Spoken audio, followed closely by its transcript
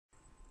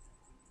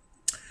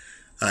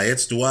Hi,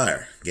 it's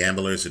Dwyer,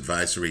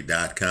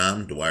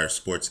 gamblersadvisory.com,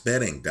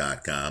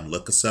 dwyersportsbetting.com.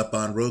 Look us up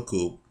on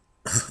Roku.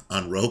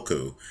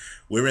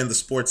 We're in the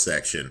sports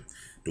section,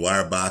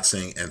 Dwyer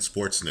Boxing and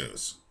Sports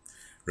News.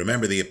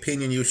 Remember, the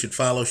opinion you should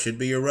follow should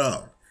be your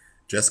own.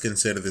 Just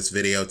consider this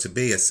video to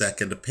be a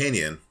second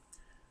opinion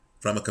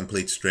from a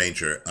complete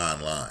stranger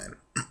online.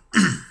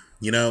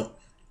 I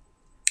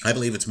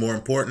believe it's more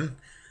important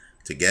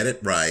to get it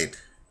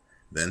right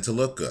than to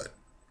look good.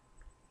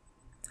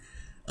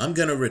 I'm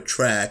going to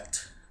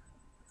retract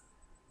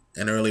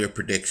an earlier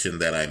prediction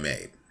that I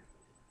made.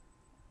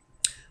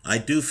 I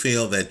do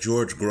feel that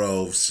George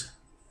Groves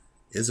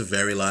is a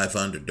very live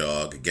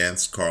underdog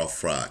against Carl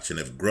Froch. And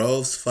if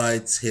Groves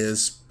fights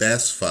his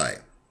best fight,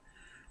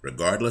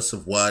 regardless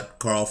of what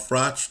Carl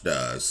Froch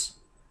does,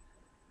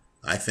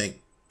 I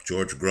think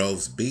George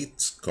Groves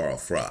beats Carl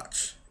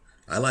Froch.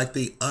 I like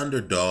the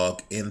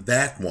underdog in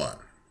that one.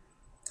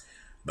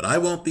 But I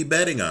won't be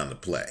betting on the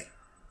play.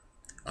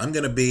 I'm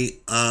going to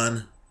be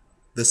on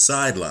the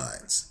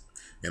sidelines.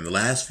 In the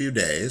last few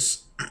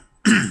days,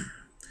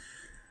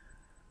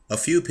 a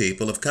few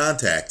people have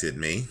contacted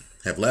me,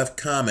 have left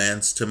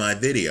comments to my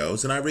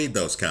videos, and I read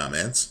those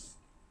comments,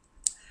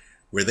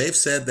 where they've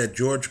said that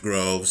George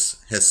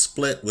Groves has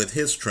split with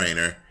his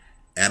trainer,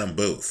 Adam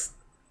Booth.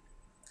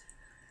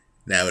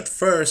 Now, at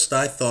first,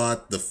 I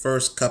thought the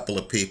first couple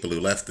of people who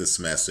left this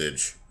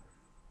message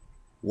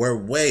were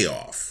way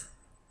off,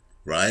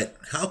 right?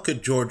 How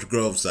could George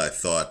Groves, I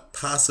thought,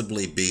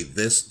 possibly be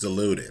this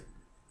deluded?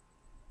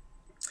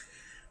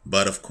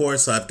 But of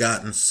course, I've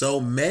gotten so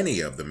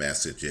many of the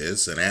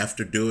messages, and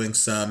after doing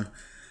some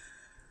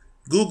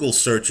Google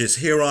searches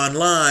here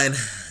online,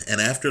 and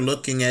after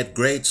looking at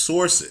great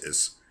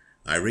sources,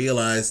 I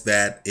realized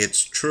that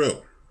it's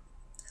true.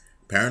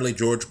 Apparently,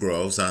 George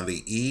Groves, on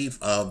the eve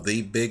of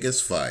the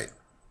biggest fight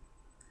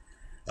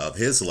of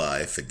his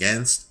life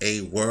against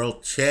a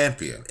world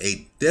champion,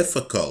 a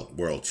difficult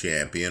world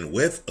champion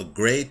with a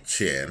great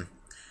chin,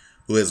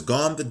 who has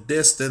gone the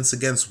distance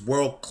against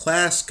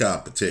world-class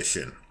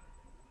competition,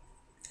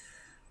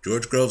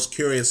 George Groves,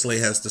 curiously,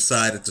 has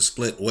decided to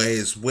split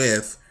ways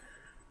with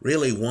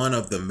really one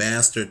of the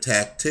master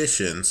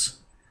tacticians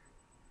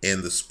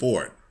in the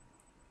sport.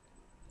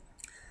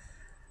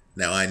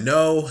 Now, I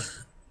know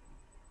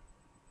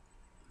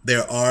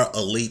there are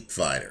elite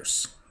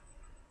fighters.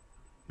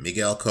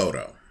 Miguel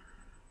Cotto,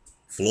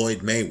 Floyd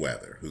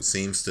Mayweather, who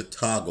seems to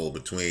toggle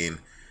between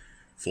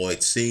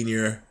Floyd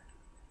Sr.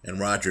 and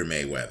Roger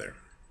Mayweather,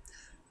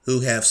 who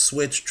have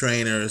switched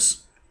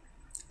trainers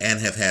and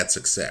have had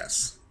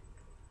success.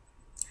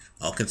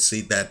 I'll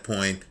concede that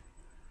point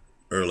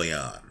early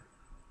on.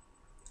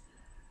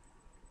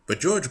 But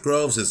George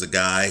Groves is a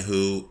guy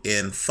who,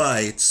 in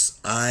fights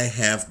I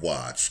have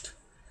watched,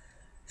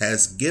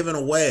 has given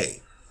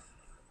away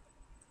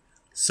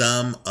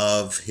some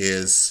of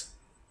his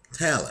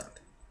talent,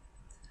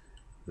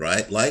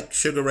 right? Like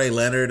Sugar Ray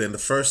Leonard in the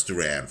first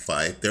Duran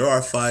fight, there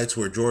are fights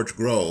where George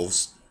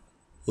Groves,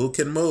 who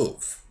can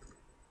move,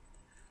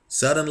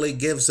 suddenly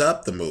gives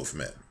up the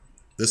movement.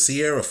 The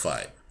Sierra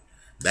fight.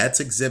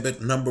 That's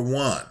exhibit number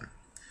 1.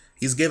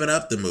 He's given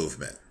up the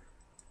movement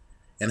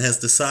and has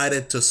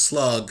decided to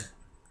slug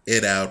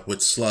it out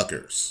with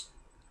sluggers.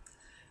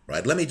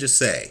 Right? Let me just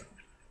say,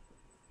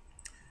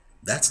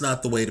 that's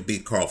not the way to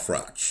beat Carl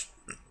Froch.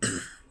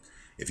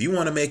 If you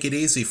want to make it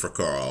easy for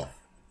Carl,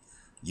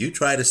 you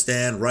try to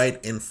stand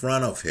right in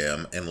front of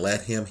him and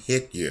let him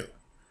hit you.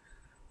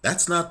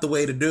 That's not the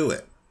way to do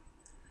it.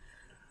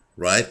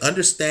 Right?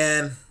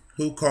 Understand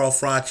who Carl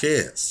Froch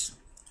is.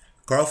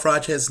 Carl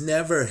Froch has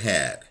never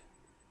had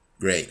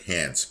great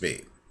hand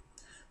speed.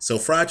 So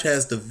Froch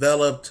has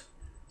developed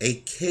a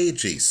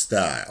cagey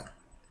style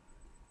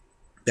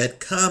that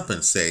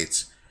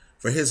compensates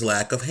for his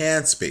lack of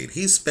hand speed.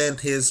 He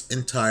spent his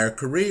entire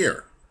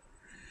career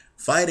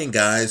fighting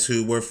guys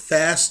who were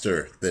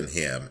faster than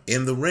him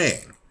in the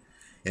ring.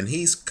 And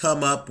he's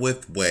come up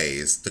with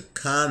ways to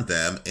con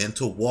them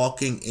into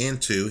walking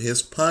into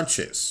his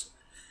punches.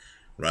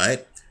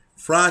 Right?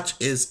 Froch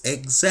is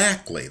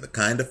exactly the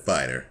kind of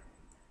fighter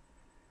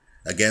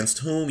against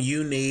whom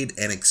you need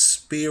an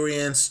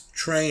experienced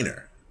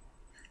trainer,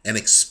 an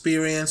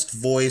experienced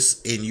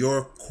voice in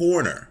your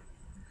corner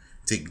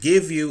to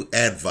give you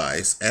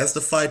advice as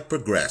the fight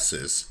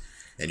progresses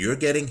and you're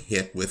getting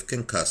hit with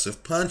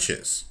concussive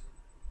punches.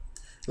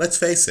 Let's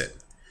face it,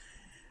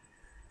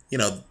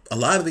 a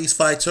lot of these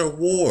fights are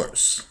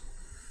wars.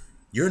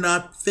 You're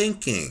not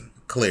thinking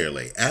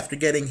clearly after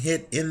getting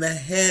hit in the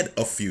head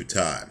a few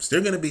times. There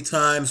are going to be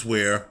times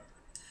where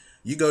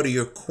you go to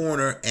your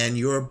corner and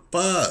you're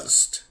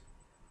buzzed,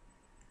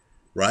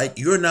 right?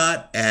 You're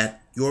not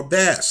at your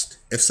best.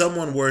 If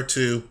someone were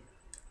to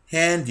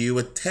hand you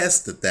a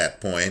test at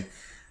that point,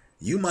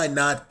 you might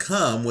not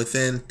come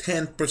within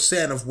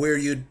 10% of where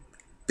you'd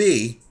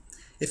be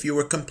if you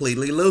were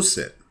completely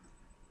lucid.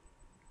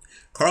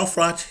 Carl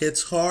Froch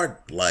hits hard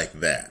like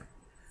that.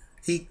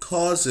 He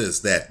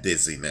causes that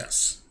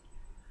dizziness,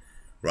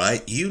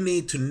 right? You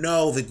need to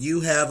know that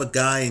you have a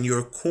guy in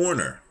your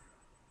corner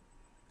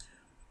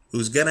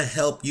who's going to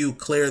help you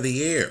clear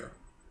the air.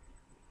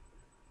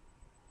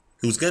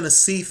 who's going to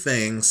see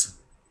things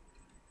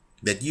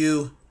that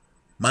you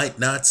might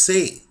not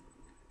see.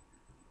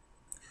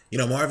 You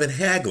know, Marvin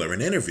Hagler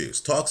in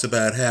interviews talks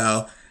about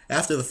how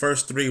after the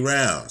first 3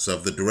 rounds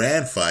of the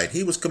Duran fight,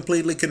 he was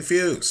completely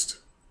confused.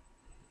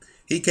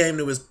 He came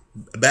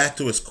back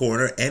to his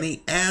corner and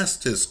he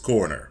asked his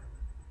corner,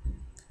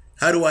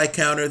 "How do I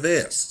counter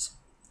this?"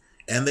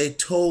 And they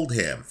told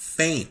him,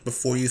 "Feint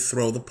before you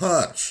throw the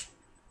punch."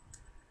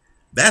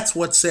 That's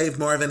what saved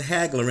Marvin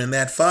Hagler in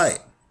that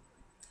fight.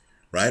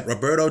 Right?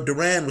 Roberto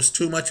Duran was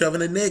too much of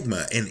an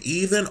enigma, and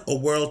even a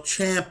world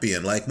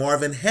champion like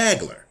Marvin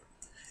Hagler,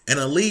 an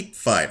elite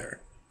fighter,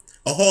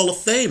 a Hall of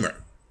Famer,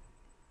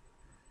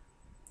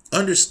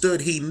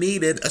 understood he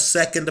needed a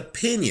second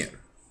opinion.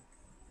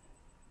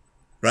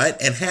 Right?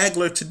 And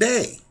Hagler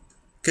today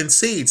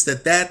concedes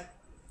that that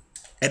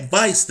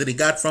advice that he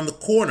got from the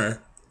corner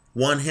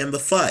won him the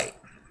fight.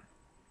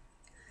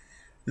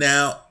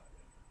 Now,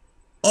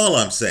 all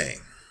I'm saying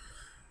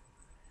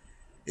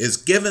is,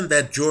 given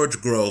that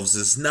George Groves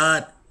is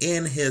not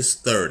in his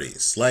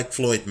 30s like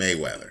Floyd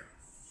Mayweather,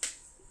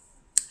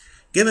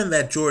 given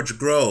that George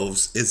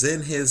Groves is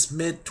in his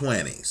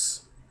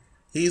mid-20s,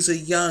 he's a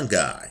young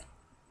guy,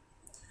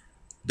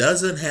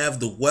 doesn't have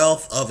the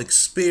wealth of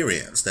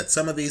experience that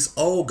some of these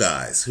old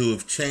guys who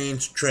have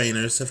changed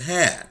trainers have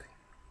had.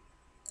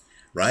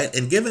 Right?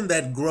 And given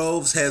that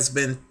Groves has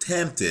been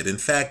tempted, in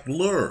fact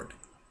lured,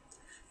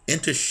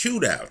 into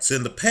shootouts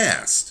in the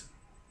past,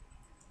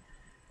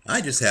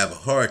 I just have a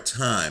hard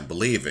time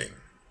believing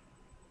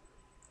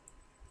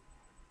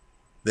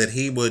that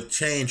he would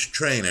change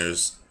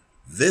trainers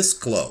this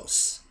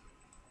close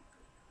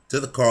to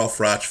the Carl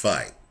Froch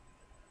fight.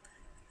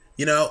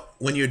 You know,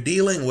 when you're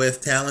dealing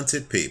with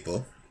talented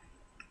people,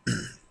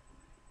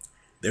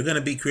 there are going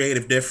to be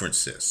creative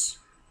differences.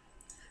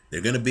 There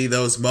are going to be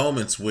those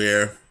moments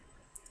where,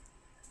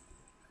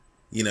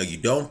 you know, you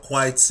don't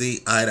quite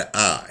see eye to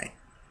eye.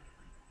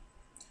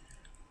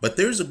 But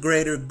there's a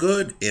greater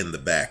good in the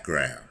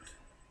background.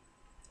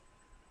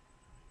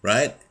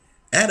 Right?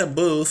 Adam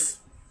Booth,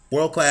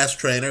 world-class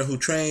trainer who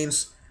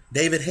trains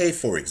David Haye,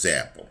 for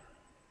example.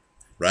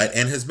 Right?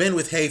 And has been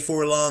with Haye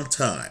for a long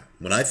time.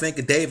 When I think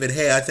of David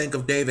Haye, I think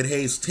of David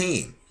Haye's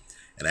team.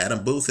 And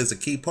Adam Booth is a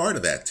key part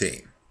of that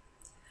team.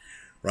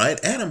 Right?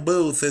 Adam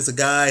Booth is a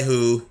guy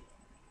who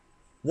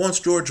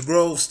wants George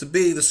Groves to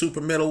be the super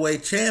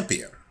middleweight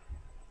champion.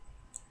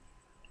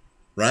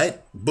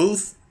 Right?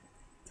 Booth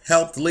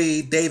helped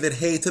lead David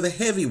Haye to the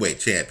heavyweight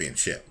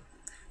championship.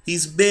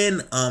 He's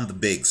been on the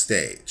big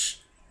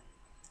stage.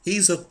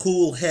 He's a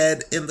cool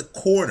head in the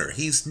corner.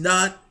 He's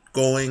not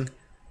going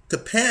to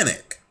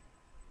panic.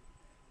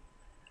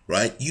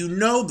 Right? You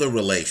know the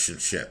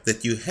relationship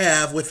that you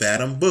have with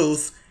Adam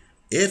Booth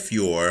if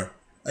you're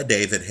a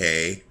David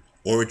Haye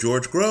or a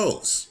George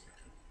Groves.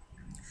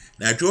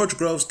 Now, George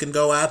Groves can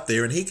go out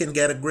there and he can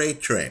get a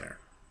great trainer.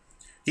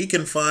 He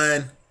can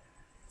find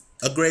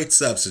a great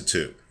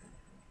substitute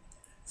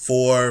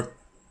for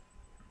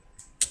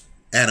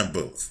Adam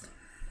Booth.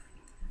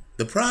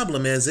 The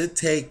problem is it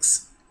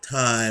takes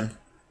time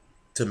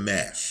to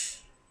mesh.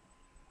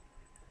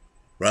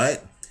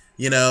 Right?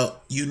 You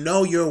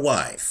know your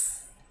wife.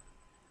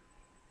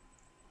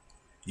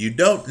 You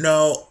don't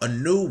know a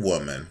new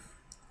woman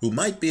who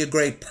might be a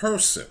great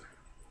person,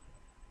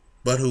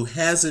 but who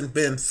hasn't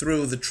been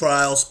through the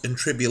trials and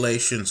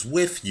tribulations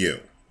with you.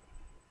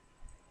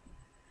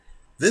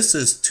 This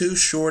is too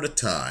short a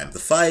time. The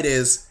fight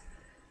is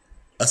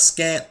a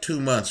scant 2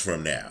 months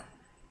from now.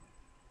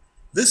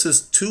 This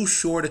is too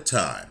short a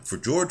time for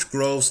George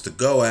Groves to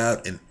go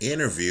out and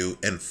interview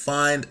and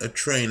find a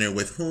trainer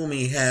with whom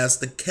he has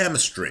the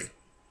chemistry,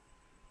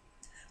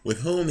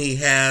 with whom he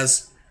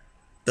has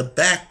the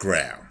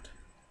background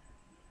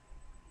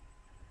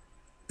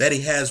that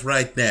he has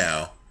right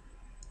now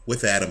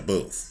with Adam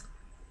Booth.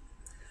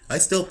 I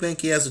still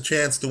think he has a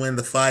chance to win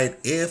the fight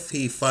if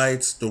he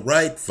fights the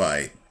right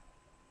fight.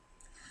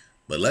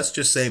 But let's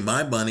just say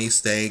my money's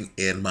staying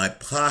in my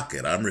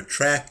pocket. I'm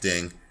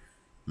retracting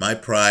my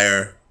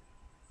prior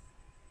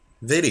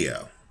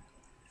video,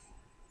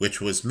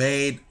 which was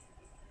made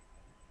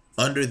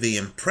under the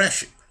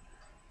impression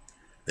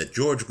that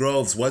George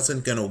Groves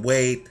wasn't going to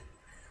wait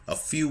a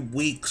few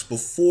weeks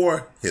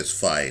before his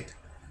fight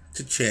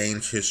to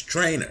change his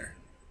trainer.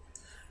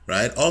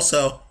 Right?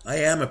 Also, I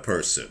am a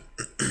person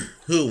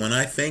who, when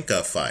I think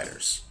of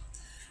fighters,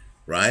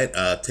 right,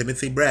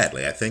 Timothy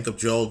Bradley, I think of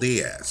Joel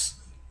Diaz.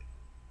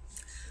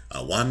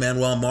 Juan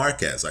Manuel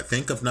Marquez, I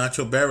think of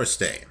Nacho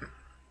Beristain.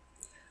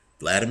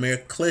 Vladimir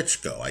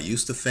Klitschko, I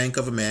used to think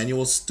of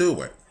Emmanuel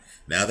Stewart.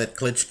 Now that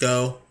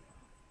Klitschko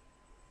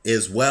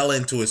is well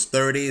into his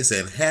 30s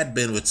and had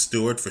been with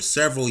Stewart for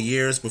several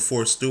years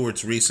before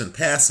Stewart's recent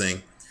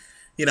passing,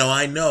 you know,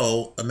 I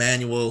know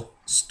Emmanuel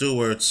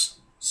Stewart's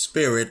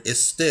spirit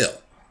is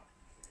still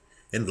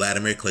in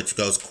Vladimir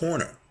Klitschko's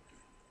corner.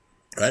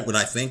 Right? When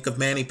I think of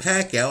Manny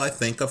Pacquiao, I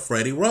think of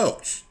Freddie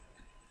Roach.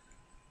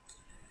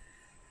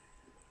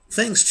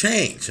 Things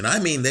change, and I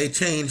mean they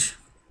change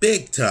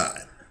big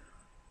time,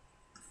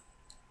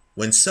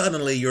 when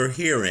suddenly you're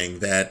hearing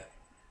that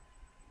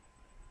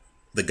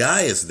The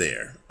guy is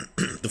there.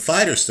 The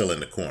fighter's still in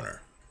the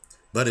corner.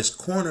 But his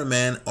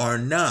cornermen are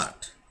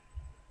not.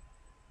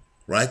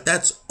 Right?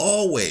 That's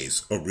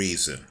always a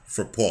reason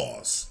for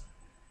pause.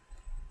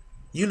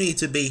 You need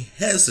to be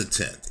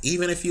hesitant,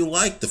 even if you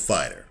like the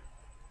fighter,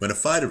 when a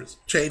fighter is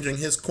changing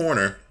his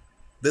corner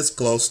this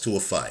close to a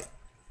fight.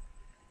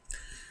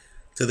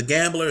 To the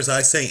gamblers,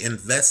 I say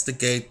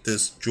investigate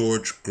this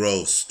George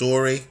Groves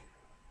story.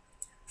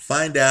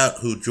 Find out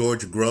who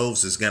George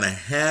Groves is going to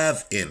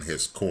have in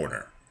his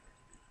corner.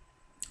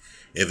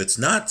 If it's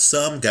not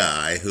some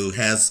guy who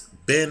has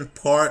been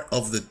part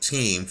of the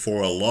team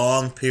for a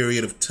long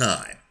period of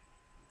time.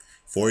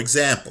 For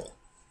example,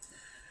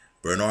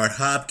 Bernard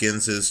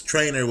Hopkins'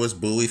 trainer was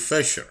Bowie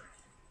Fischer.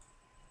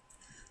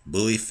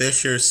 Bowie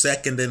Fischer's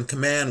second in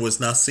command was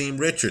Nassim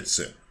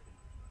Richardson.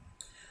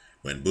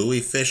 When Bowie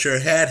Fischer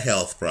had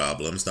health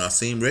problems,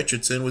 Nassim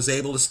Richardson was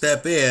able to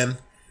step in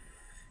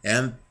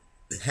and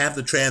have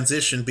the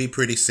transition be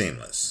pretty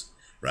seamless.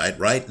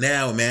 Right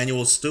now,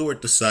 Emanuel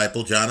Stewart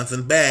disciple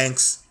Jonathan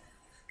Banks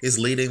is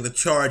leading the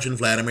charge in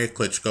Vladimir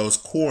Klitschko's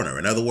corner.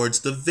 In other words,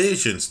 the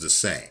vision's the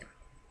same.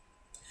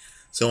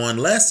 So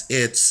unless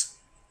it's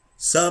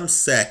some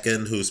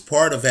second who's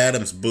part of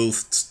Adams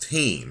Booth's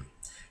team,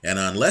 and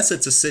unless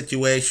it's a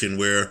situation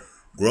where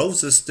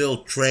Groves is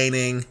still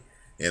training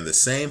in the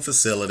same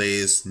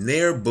facilities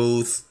near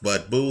Booth,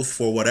 but Booth,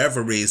 for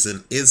whatever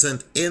reason,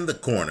 isn't in the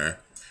corner,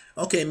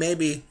 okay,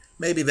 maybe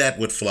that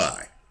would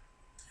fly.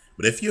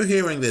 But if you're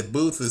hearing that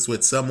Booth is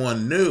with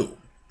someone new,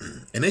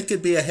 and it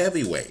could be a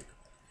heavyweight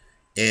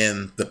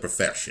in the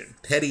profession,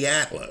 Teddy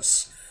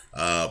Atlas,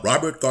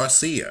 Robert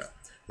Garcia,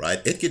 right?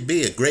 It could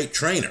be a great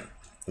trainer,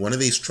 one of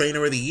these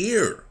Trainer of the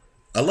Year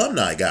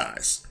alumni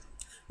guys,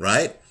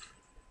 right?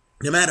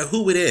 No matter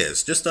who it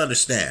is, just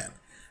understand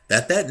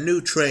that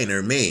new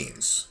trainer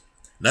means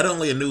not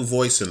only a new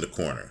voice in the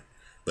corner,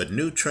 but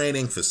new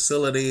training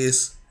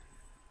facilities,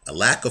 a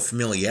lack of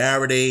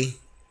familiarity,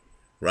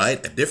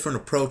 right? A different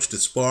approach to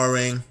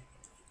sparring,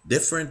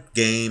 different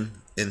game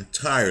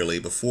entirely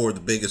before the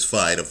biggest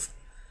fight of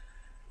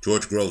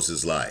George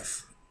Groves'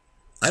 life.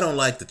 I don't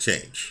like the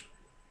change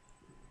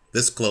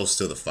this close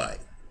to the fight.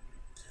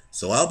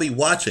 So I'll be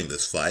watching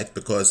this fight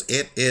because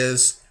it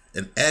is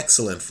an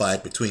excellent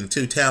fight between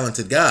two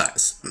talented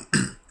guys.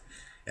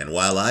 And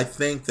while I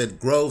think that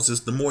Groves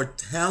is the more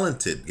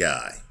talented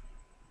guy,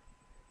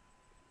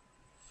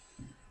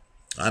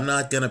 I'm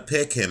not going to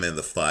pick him in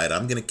the fight.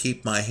 I'm going to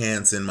keep my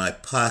hands in my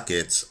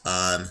pockets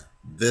on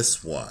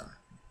this one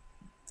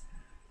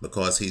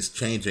because he's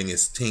changing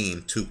his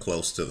team too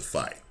close to the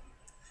fight.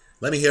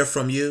 Let me hear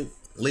from you.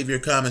 Leave your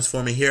comments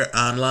for me here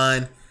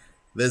online.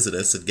 Visit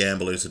us at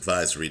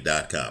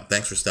gamblersadvisory.com.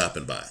 Thanks for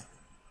stopping by.